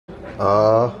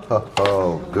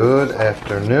Good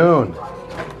afternoon.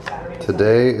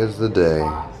 Today is the day.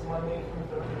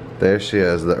 There she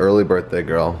is, the early birthday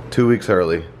girl. 2 weeks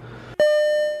early.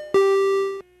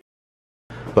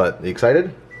 But, you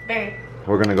excited? Very.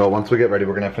 We're gonna go, once we get ready,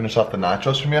 we're gonna finish off the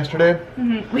nachos from yesterday.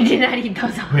 We did not eat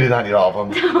those all. We did not eat all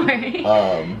of them. Don't worry.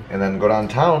 And then go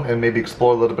downtown and maybe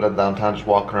explore a little bit of downtown, just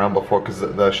walking around before, because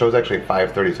the show's actually at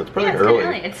 5:30, so it's pretty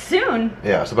early. It's soon.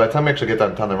 Yeah, so by the time we actually get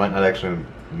downtown, there might not actually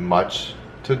be much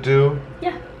to do.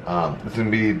 Yeah. It's gonna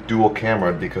be dual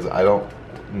camera because I don't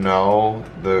know.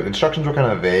 The instructions were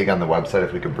kind of vague on the website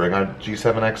if we could bring our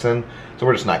G7X in, so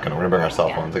we're just not gonna. We're gonna bring our cell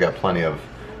phones. I got plenty of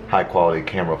high quality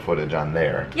camera footage on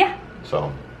there. Yeah.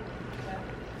 So.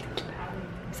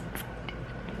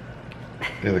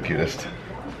 You're the cutest.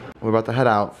 We're about to head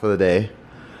out for the day,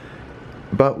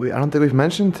 but I don't think we've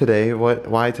mentioned today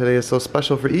why today is so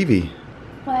special for Evie.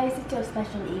 Why is it so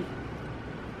special, Eve?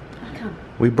 How come?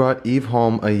 We brought Eve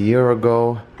home a year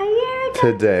ago. A year ago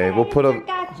today. We'll put a.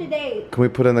 Forgot your date. Can we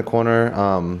put in the corner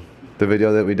the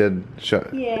video that we did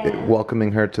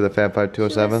welcoming her to the Fab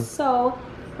 5207? She was so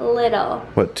little.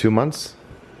 What, 2 months?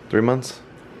 3 months?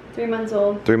 3 months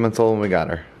old. 3 months old when we got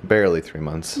her. Barely 3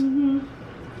 months. And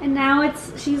now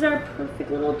she's our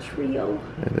perfect little trio.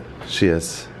 She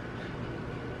is.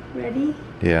 Ready?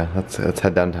 Yeah, let's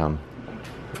head downtown.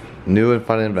 New and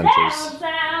fun adventures.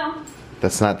 Downtown.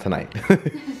 That's not tonight.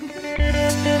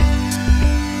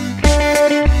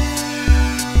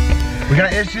 We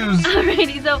got issues.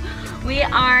 Alrighty, so we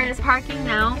are just parking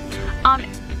now.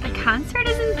 The concert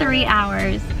is in 3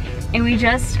 hours, and we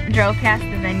just drove past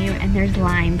the venue, and there's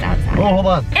lines outside. Oh, hold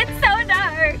on. It's so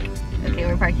dark. Okay,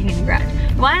 we're parking in the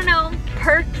garage. Want to know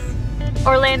perks?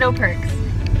 Orlando perks.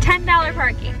 $10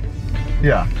 parking.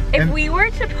 Yeah. If we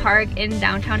were to park in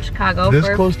downtown Chicago this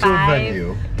for close to a 5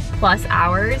 venue, plus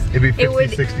hours, it'd be 50, it would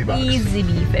 60 bucks. easily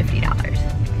be $50.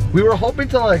 We were hoping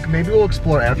to maybe we'll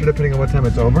explore after, depending on what time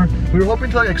it's over. We were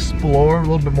hoping to explore a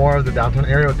little bit more of the downtown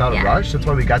area without a rush. That's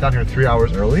why we got down here 3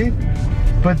 hours early.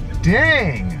 But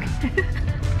dang!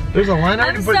 There's a line.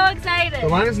 I'm so excited. The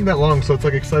line isn't that long, so it's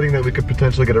exciting that we could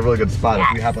potentially get a really good spot if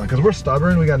we happen. Because we're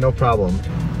stubborn, we got no problem.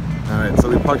 All right, so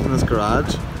we parked in this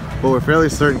garage, but we're fairly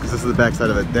certain because this is the back side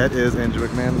of it. That is Andrew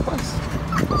McMahon's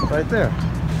bus, right there.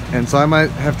 And so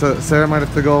Sarah might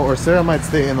have to go, or Sarah might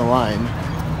stay in the line,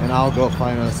 and I'll go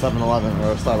find a 7-Eleven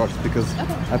or a Starbucks because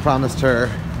I promised her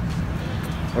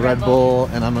a Red Bull,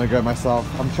 and I'm gonna grab myself.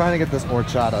 I'm trying to get this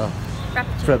horchata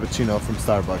Frappuccino from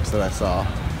Starbucks that I saw.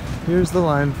 Here's the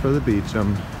line for the beach.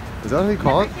 Is that what you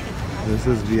call it? This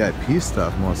is VIP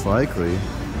stuff, most likely.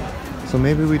 So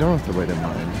maybe we don't have to wait in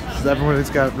line. Because everybody's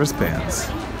got wristbands.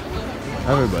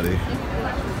 Everybody's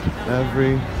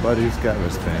got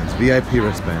wristbands. VIP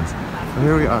wristbands. And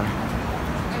here we are.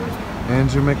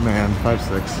 Andrew McMahon,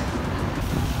 5'6".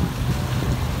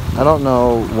 I don't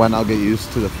know when I'll get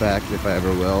used to the fact, if I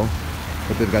ever will,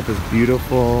 but they've got this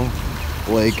beautiful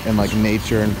lake and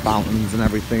nature and fountains and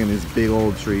everything and these big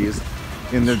old trees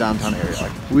in their downtown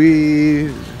area.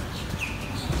 We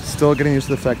still getting used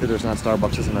to the fact that there's not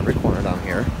Starbucks in every corner down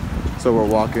here. So we're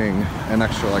walking an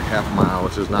extra half mile,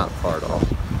 which is not far at all,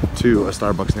 to a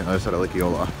Starbucks on the other side of Lake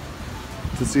Eola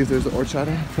to see if there's an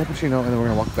horchata Frappuccino, and then we're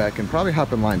gonna walk back and probably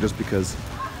hop in line just because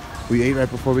we ate right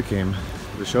before we came.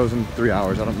 The show's in 3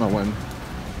 hours. I don't know when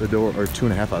the door, or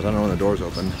 2.5 hours. I don't know when the doors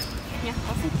open. Yeah,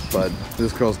 we'll see. But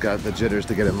this girl's got the jitters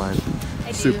to get in line.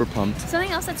 Super pumped.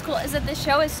 Something else that's cool is that the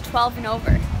show is 12 and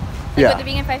over. With it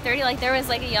being at 5:30, there was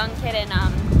a young kid in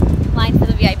line for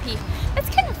the VIP. That's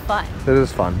kind of fun. It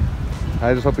is fun.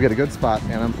 I just hope we get a good spot,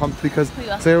 and I'm pumped because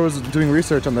Sarah was doing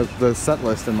research on the set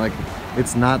list, and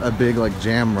it's not a big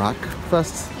jam rock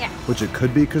fest, which it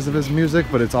could be because of his music,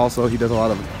 but it's also, he does a lot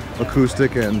of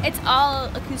acoustic and... It's all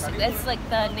acoustic. That's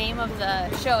the name of the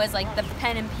show is the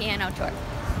Pen and Piano Tour.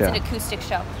 It's an acoustic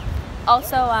show.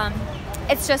 Also,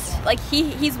 it's just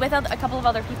he's with a couple of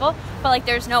other people, but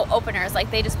there's no openers.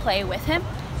 They just play with him.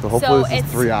 So hopefully this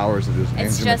is 3 hours of just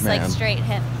It's Andrew just McMahon straight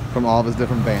him. From all of his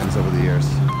different bands over the years.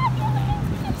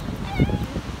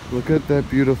 Look at that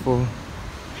beautiful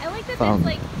I like that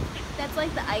fountain. that's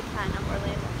the icon of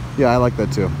Orlando. Yeah, I like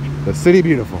that too. The city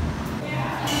beautiful.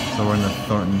 So we're in the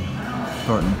Thornton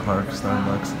Park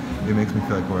Starbucks. It makes me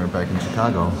feel like we're back in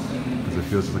Chicago because it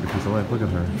feels just like a piece of life. Look at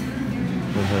her.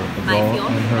 With her girl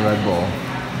and her Red Bull.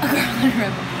 A girl and a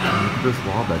Red Bull. Look at this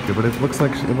wall back there, but it looks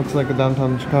like a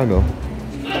downtown Chicago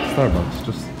Starbucks,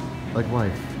 just like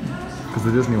life. Because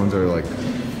the Disney ones are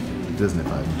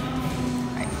Disney-fied.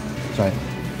 Try it.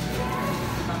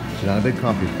 She's not a big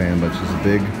coffee fan, but she's a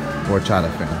big horchata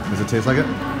fan. Does it taste like it? It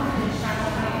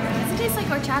doesn't taste like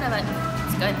horchata, but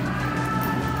it's good.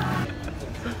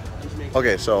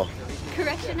 Okay, so.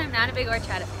 Correction, I'm not a big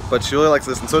horchata. But she really likes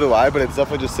this, and so do I, but it's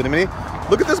definitely just cinnamony.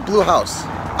 Look at this blue house.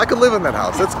 I could live in that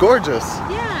house. It's gorgeous.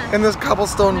 Yeah. And this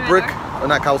cobblestone brick, or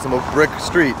not cobblestone, but brick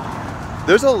street.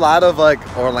 There's a lot of like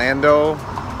Orlando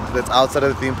that's outside of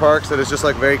the theme parks that is just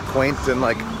like very quaint and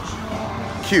like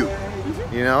cute,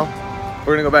 you know?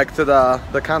 We're gonna go back to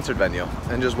the concert venue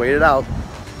and just wait it out.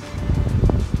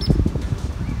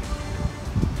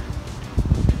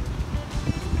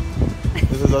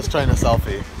 This is us trying a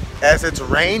selfie. As it's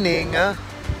raining.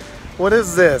 What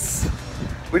is this?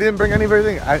 We didn't bring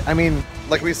anything. I mean,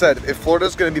 like we said, if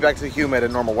Florida's gonna be back to humid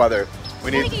and normal weather, we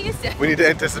need to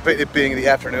anticipate it being the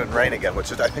afternoon rain again,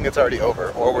 which is, I think it's already over,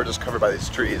 or we're just covered by these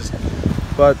trees.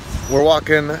 But we're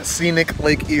walking scenic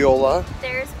Lake Eola.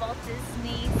 There's Walt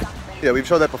Disney something. Yeah, we've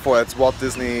showed that before. That's Walt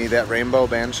Disney, that rainbow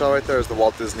band shell right there is the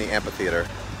Walt Disney Amphitheater.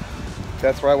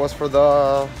 That's where I was for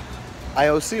the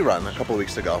IOC run a couple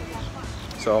weeks ago.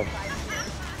 So.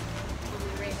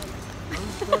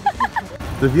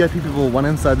 The VIP people went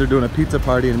inside, they're doing a pizza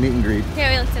party and a meet and greet.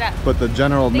 Yeah, we looked it up. But the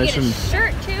general admission... They get a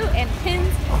shirt too, and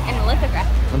pins, and a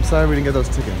lithograph. I'm sorry we didn't get those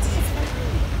tickets.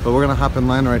 But we're gonna hop in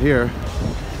line right here.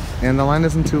 And the line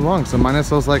isn't too long, so minus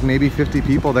those like maybe 50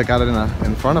 people that got it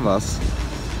in front of us,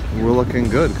 we're looking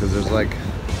good, because there's like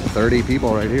 30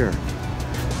 people right here.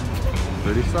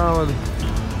 Pretty solid.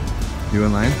 You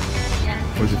in line? Yeah.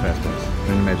 Where's your fast pass?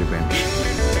 In the magic band.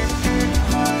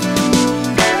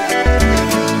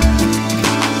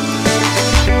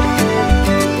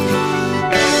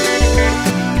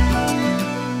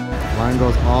 Line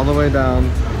goes all the way down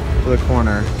to the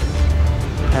corner,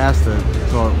 past it,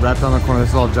 so it wraps on the corner. This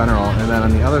is all general, and then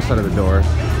on the other side of the door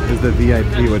is the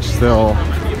VIP, which still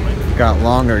got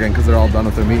longer again because they're all done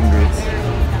with their meet and greets.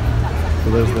 So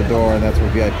there's the door, and that's where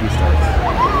VIP starts.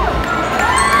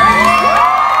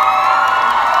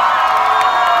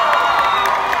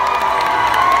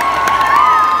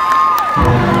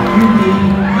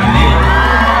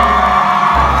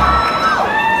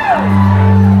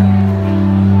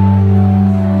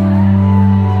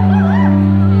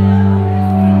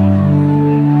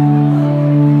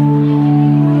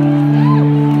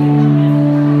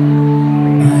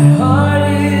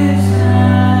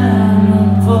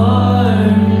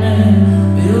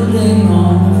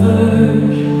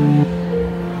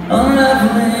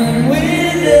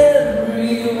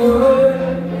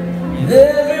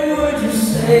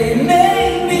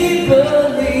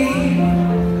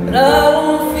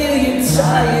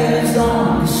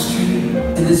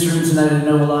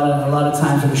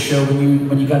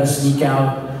 Sneak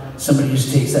out, somebody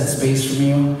just takes that space from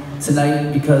you.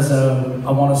 Tonight, because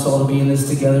I want us all to be in this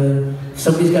together, if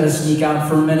somebody's got to sneak out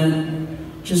for a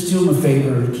minute, just do them a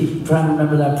favor. Keep trying to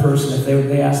remember that person. If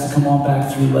they ask to come on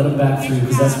back through, let them back through,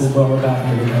 because that's what we're all about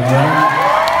here today, all right?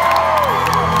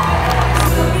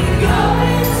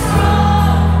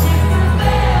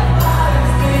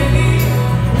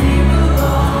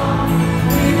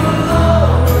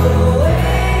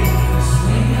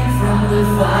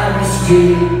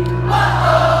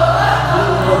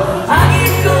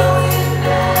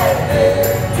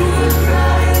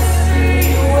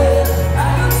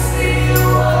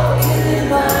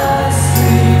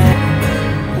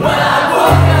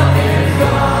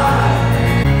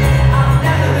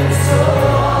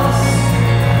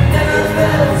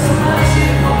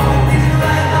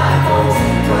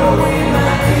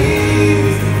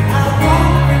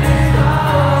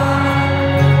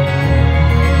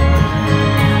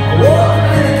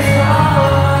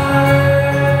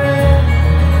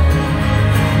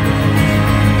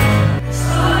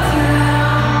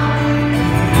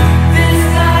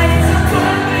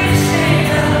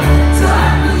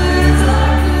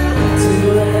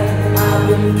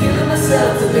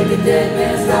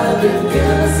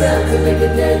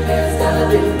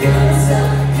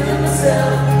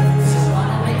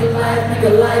 Make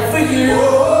a life for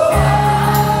you.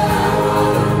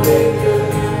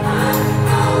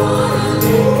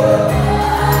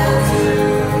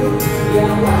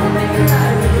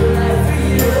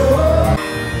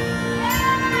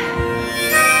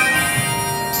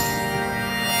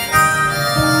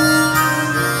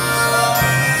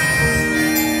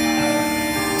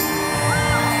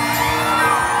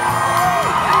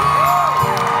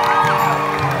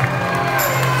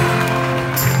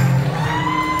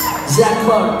 Zach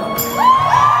Clark.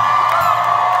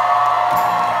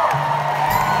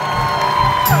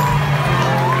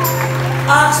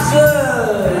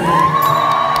 Oxford.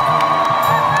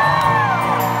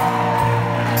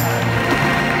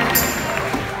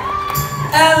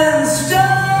 Alan Stone.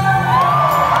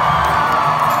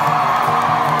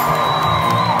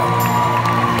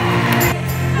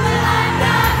 Well, I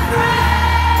got friends.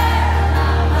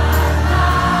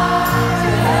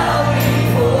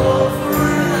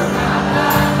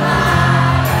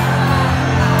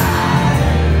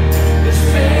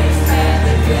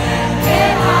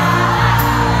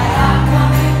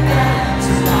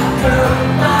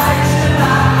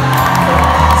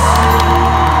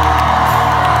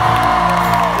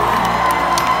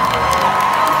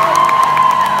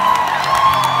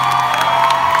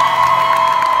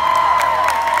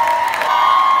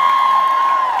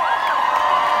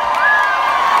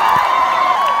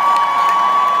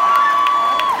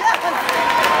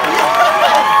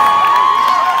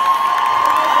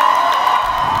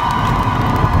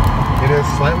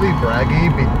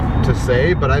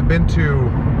 say, but I've been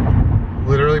to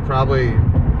literally probably...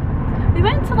 We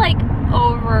went to like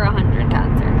over 100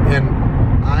 concerts. And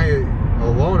I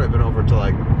alone have been over to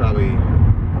like probably,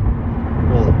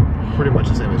 well, pretty much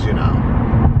the same as you now.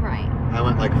 Right. I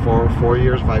went like 5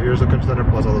 years of Country Thunder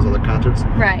plus all those other concerts.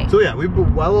 Right. So yeah, we've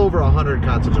been well over 100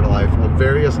 concerts in our life of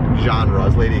various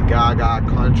genres. Lady Gaga,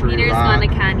 country, Peter's rock, gone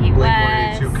to Kanye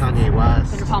West. Blink-182, Kanye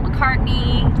West. Been to Paul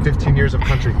McCartney. 15 years of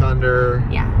Country Thunder.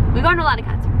 Yeah, we've gone to a lot of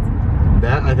concerts.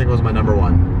 That I think was my number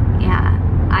one. Yeah,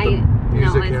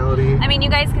 Musicality. I mean, you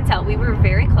guys can tell we were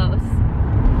very close.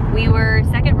 We were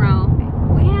second row.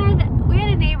 We had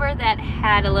a neighbor that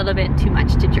had a little bit too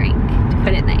much to drink, to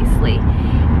put it nicely.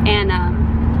 And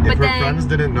if her friends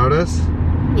didn't notice,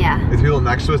 yeah. if people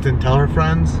next to us didn't tell her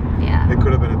friends, yeah, it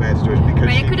could have been a bad situation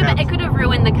because it could have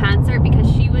ruined the concert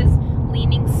because she was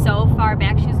leaning so far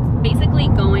back. She was basically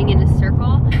going in a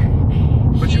circle.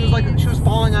 But she was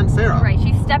falling on Sarah. Right.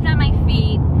 She stepped on my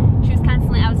feet. She was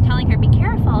constantly. I was telling her, be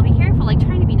careful, like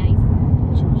trying to be nice.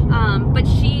 But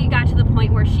she got to the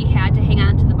point where she had to hang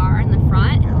on to the bar in the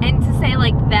front, and to say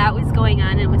like that was going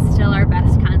on and was still our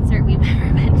best concert we've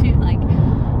ever been to. Like,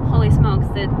 holy smokes,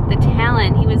 the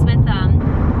talent. He was with let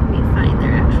me find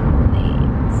their actual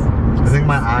names. I think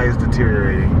my eye is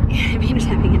deteriorating. Peter's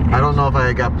having an. I don't know if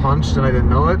I got punched and I didn't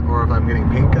know it, or if I'm getting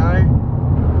pink eye.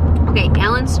 Okay,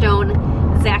 Alan Stone,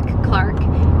 Zach Clark,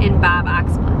 and Bob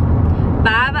Oxblood.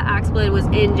 Bob Oxblood was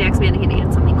in Jack's Mannequin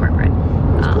and Something Corporate.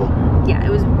 That's cool. Yeah, it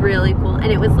was really cool,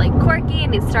 and it was like quirky,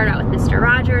 and it started out with Mr.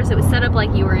 Rogers. It was set up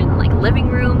like you were in like a living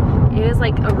room. It was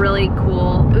like a really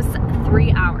cool. It was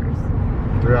 3 hours.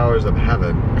 3 hours of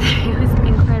heaven. It was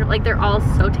incredible. Like they're all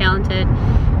so talented.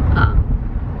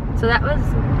 So that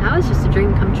was just a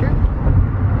dream come true.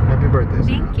 Happy birthday,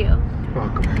 Sarah. Thank you. You're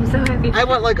welcome. I'm so happy. I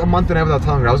went like a month and a half without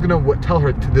telling her. I was gonna tell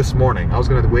her this morning. I was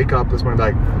gonna wake up this morning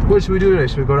and be like, what should we do today?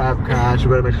 Should we go to Epcot? Should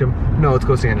we go to Mexico? No, let's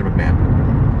go see Andrew McMahon.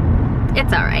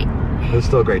 It's all right. It was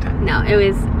still a great time. No, it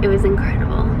was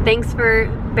incredible. Thanks for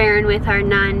bearing with our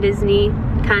non-Disney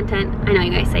content. I know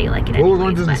you guys say you like it. Well, anyways, we're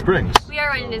going to Disney Springs. We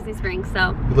are going to Disney Springs,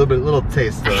 so A little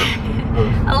taste.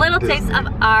 a little taste of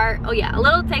a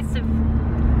little taste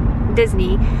of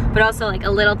Disney, but also like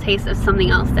a little taste of something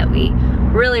else that we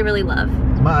really, really love.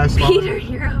 Is my eyes swollen? Peter,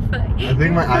 you're fine. I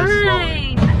think my eyes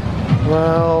swollen.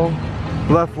 Well,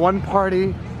 left one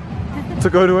party to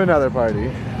go to another party.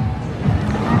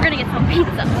 We're gonna get some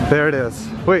pizza. There it is.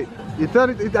 Wait,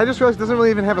 I just realized it doesn't really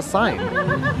even have a sign.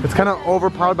 It's kind of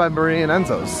overpowered by Marie and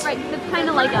Enzo's. Right, it's kind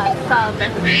of like a sub.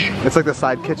 It's like the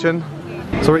side kitchen.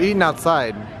 So we're eating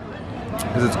outside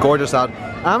because it's gorgeous out.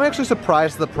 I'm actually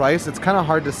surprised at the price. It's kind of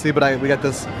hard to see, but we got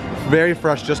this very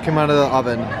fresh, just came out of the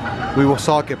oven. We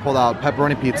saw it get pulled out,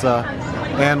 pepperoni pizza.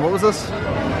 And what was this?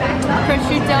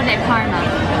 Prosciutto di Parma.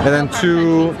 And then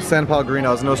 2 San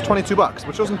Pellegrinos, and it was 22 bucks,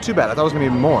 which wasn't too bad. I thought it was gonna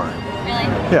be more. Really?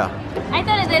 Yeah. I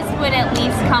thought this would at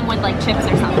least come with like chips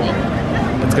or something.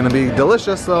 It's gonna be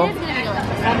delicious, though. It is gonna be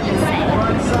delicious, I'm just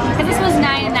saying. Because this was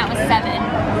 9 and that was 7.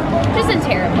 Which isn't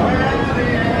terrible.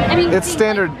 I mean, It's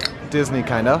standard Disney,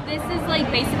 kinda. This is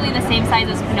like basically the same size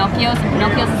as Pinocchio's, and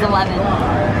Pinocchio's is 11.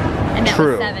 And that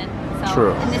True. was 7. So,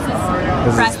 True. And this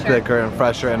This fresher. is thicker and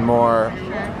fresher and more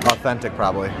authentic,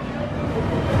 probably.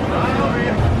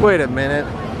 Wait a minute.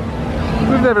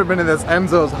 We've never been to this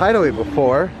Enzo's Hideaway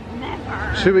before.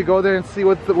 Never. Should we go there and see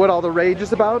what all the rage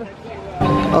is about?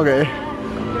 Okay.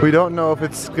 We don't know if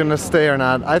it's gonna stay or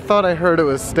not. I thought I heard it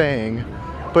was staying,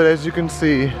 but as you can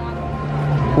see,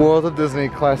 World of Disney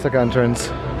Classic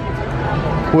entrance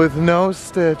with no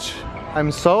Stitch.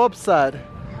 I'm so upset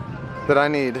that I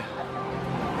need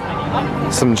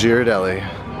some Ghirardelli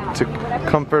to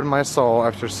comfort my soul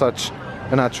after such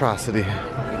an atrocity.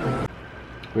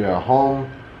 We are home,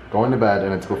 going to bed,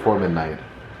 and it's before midnight.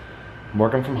 I'm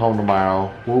working from home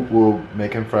tomorrow. Whoop whoop,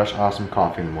 making fresh, awesome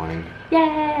coffee in the morning.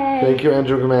 Yay! Thank you,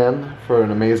 Andrew McMahon, for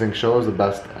an amazing show. It was the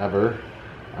best ever.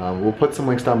 We'll put some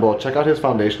links down below. Check out his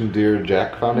foundation, Dear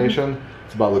Jack Foundation.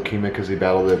 It's about leukemia because he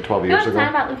battled it 12 years ago. No,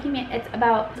 it's not about leukemia. It's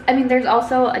about, I mean, there's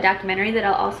also a documentary that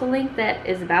I'll also link that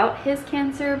is about his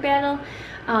cancer battle.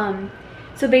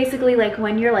 So basically, like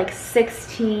when you're like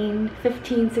 15,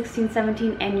 16,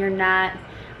 17, and you're not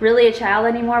really a child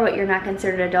anymore, but you're not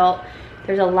considered adult,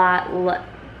 there's a lot, or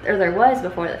there was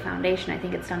before the foundation. I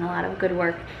think it's done a lot of good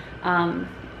work. A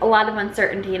lot of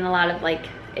uncertainty and a lot of like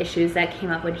issues that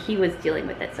came up when he was dealing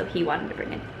with it, so he wanted to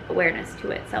bring awareness to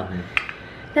it. So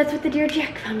that's what the Dear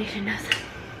Jack Foundation does.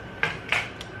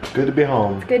 Good to be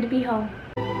home. It's good to be home.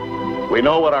 We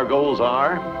know what our goals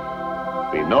are.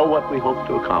 We know what we hope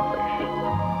to accomplish.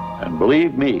 And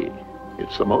believe me,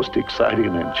 it's the most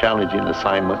exciting and challenging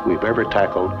assignment we've ever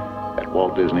tackled at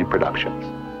Walt Disney Productions.